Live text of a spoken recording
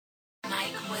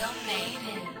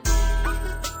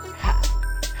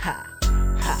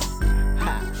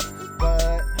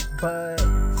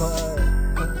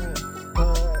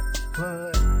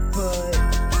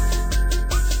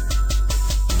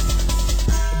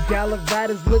DOLLA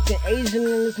riders looking Asian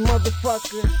in this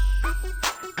motherfucker.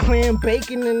 Clam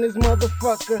bacon in this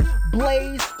motherfucker.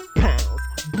 Blaze pounds,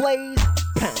 blaze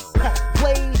pounds,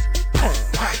 blaze pounds.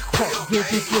 Get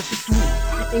some swishy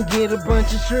sweet and get a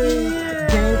bunch of trees.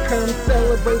 Then come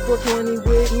celebrate 420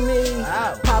 with me.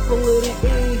 Pop a little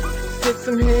E, sip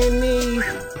some Henny.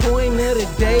 Point of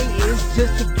the day is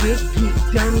just to get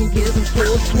geeked down and get some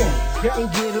 420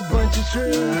 and get a bunch of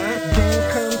trees.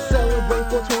 Then come celebrate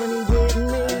 420 with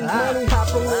me. Pop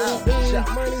a little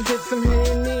E, sip some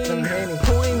Henny.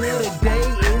 Point of the day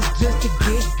is just to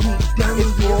get geeked down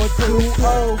and get some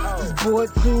 420. This boy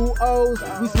 2 O's,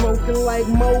 we smoking like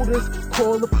motors.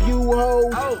 Call a few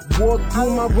hoes. Walk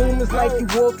through my room, it's like you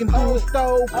walking through a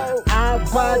stove. I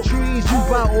buy trees, you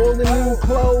buy all the new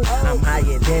clothes. I'm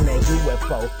higher than a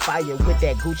UFO, fire with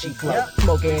that Gucci flow.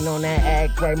 Smoking on that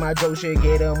act right, my dough should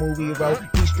get a movie role.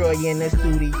 Destroying the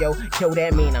studio, yo,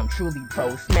 that mean I'm truly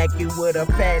pro. Smack you with a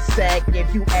fat sack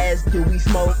if you ask, do we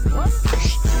smoke?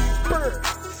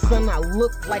 Son, I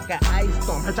look like an ice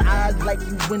storm. Hurt your eyes like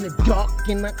you in the dark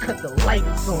and I cut the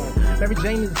lights on. Mary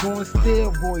Jane is on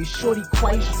steroids. Shorty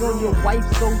quite strong, your wife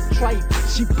so trite.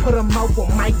 She put her mouth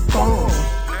on my phone.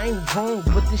 I ain't wrong,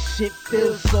 but this shit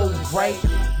feels so right.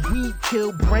 We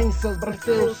kill brain cells, but I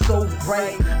feel so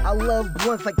bright. I love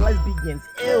blunts like lesbians.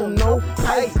 Ill, no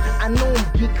pipes. I know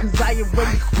I'm geek cause I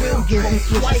already feel get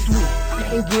some sweet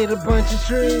and get a bunch of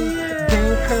trees.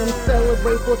 Then come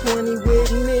celebrate 420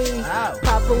 with me.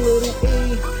 Pop a little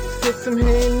E, sip some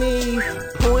Henny.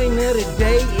 Point of the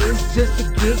day is just to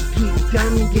get geeked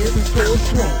down and get some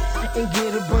 420 and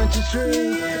get a bunch of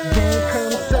trees. Then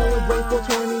come celebrate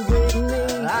 420 with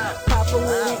me. Pop a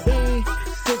little E,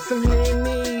 sip some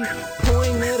Henny.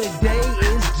 Point of the day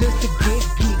is just to get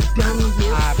geeked down and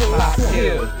get some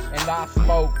 420. And I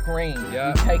smoke green.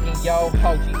 You taking your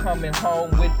hoe, she coming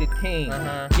home with the team.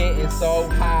 Getting so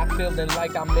high, feeling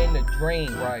like I'm in a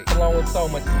dream. Blowing so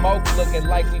much smoke, looking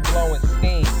like we blowing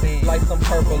steam. Like some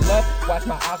purple up, watch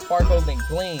my eyes sparkle and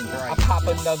gleam. I pop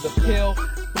another pill,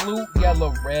 blue,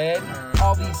 yellow, red.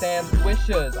 All these damn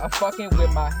swishers, I'm fucking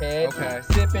with my head.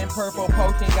 Sipping purple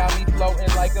potion, got me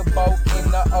floating like a boat in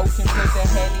the ocean. Put the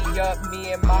Henny up,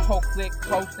 me and my whole clique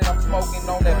coasting. I'm smoking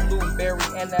on that blueberry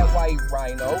and that white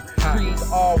rhino. Trees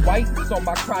all white, so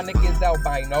my chronic is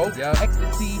albino.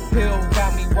 Ecstasy pills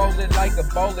got me rolling like a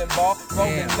bowling ball.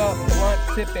 Rolling up blunt,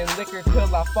 sipping liquor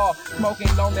till I fall. Smoking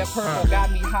on that purple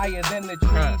got me higher than the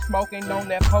trees. Smoking on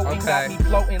that potent got me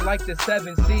floating like the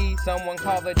 7 seas. Someone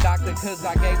call the doctor cause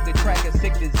I gave the track a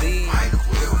sick disease.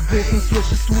 Get some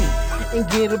swishy sweet and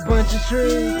get a bunch of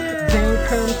trees. Then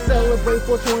come celebrate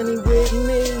 420 with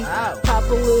me. Pop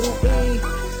a little E,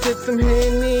 sip some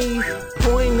Henny.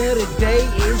 Point of the day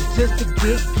is just to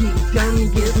get geeked down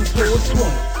and get some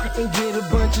 420 and get a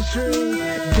bunch of trees.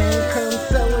 Then come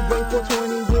celebrate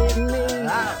 420 with me.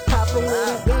 Pop a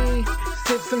little E,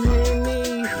 sip some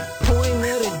Henny. Point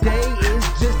of the day is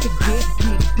just to get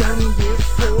geeked down and get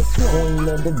 420. Point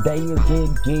of the day is get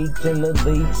geeked in the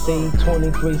league. See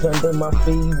 23's under my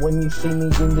feet. When you see me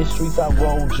in the streets, I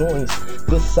roll joints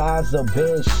the size of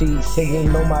bed sheets.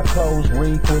 Sitting on my clothes,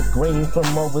 reek with green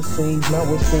from overseas.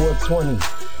 Now it's 420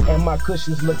 and my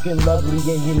cushion's looking lovely.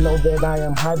 And you know that I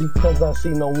am high because I see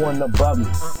no one above me.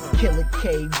 Killer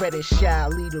K, reddish shy,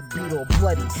 leader beat or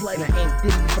bloody. And I ain't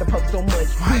dizzy for the puff so much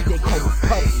weed they call me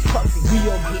puffy. We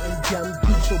all getting dumb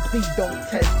geeks, so please don't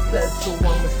test us. So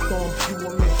I'ma storm you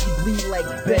and make you bleed like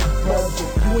bed bugs. If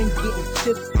you ain't getting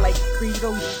chips like Frito,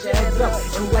 shut up.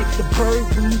 And like the bird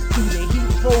when you see the heat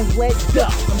throw legs up.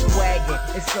 I'm swagging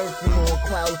and surfing on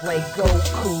clouds like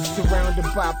Goku. Surrounded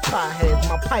by potheads,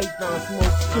 my python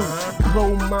smoke too.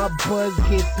 Blow my buzz,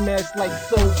 get smashed like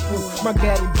soul food. My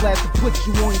ghetto blast to put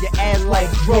you on your ass like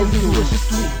Grogu.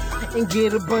 Sweet and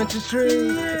get a bunch of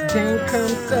trees. Then come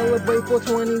celebrate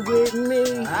 420 with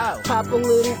me. Pop a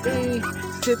little E,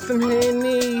 sip some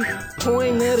Henny.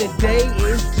 Point of the day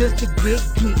is just to get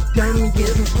geeked down and get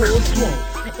some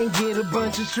 420 and get a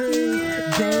bunch of trees.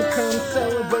 Then come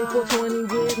celebrate 420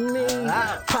 with me.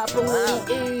 Pop a little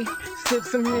E, sip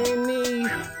some Henny.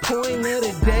 Point of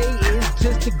the day is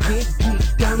just to get geeked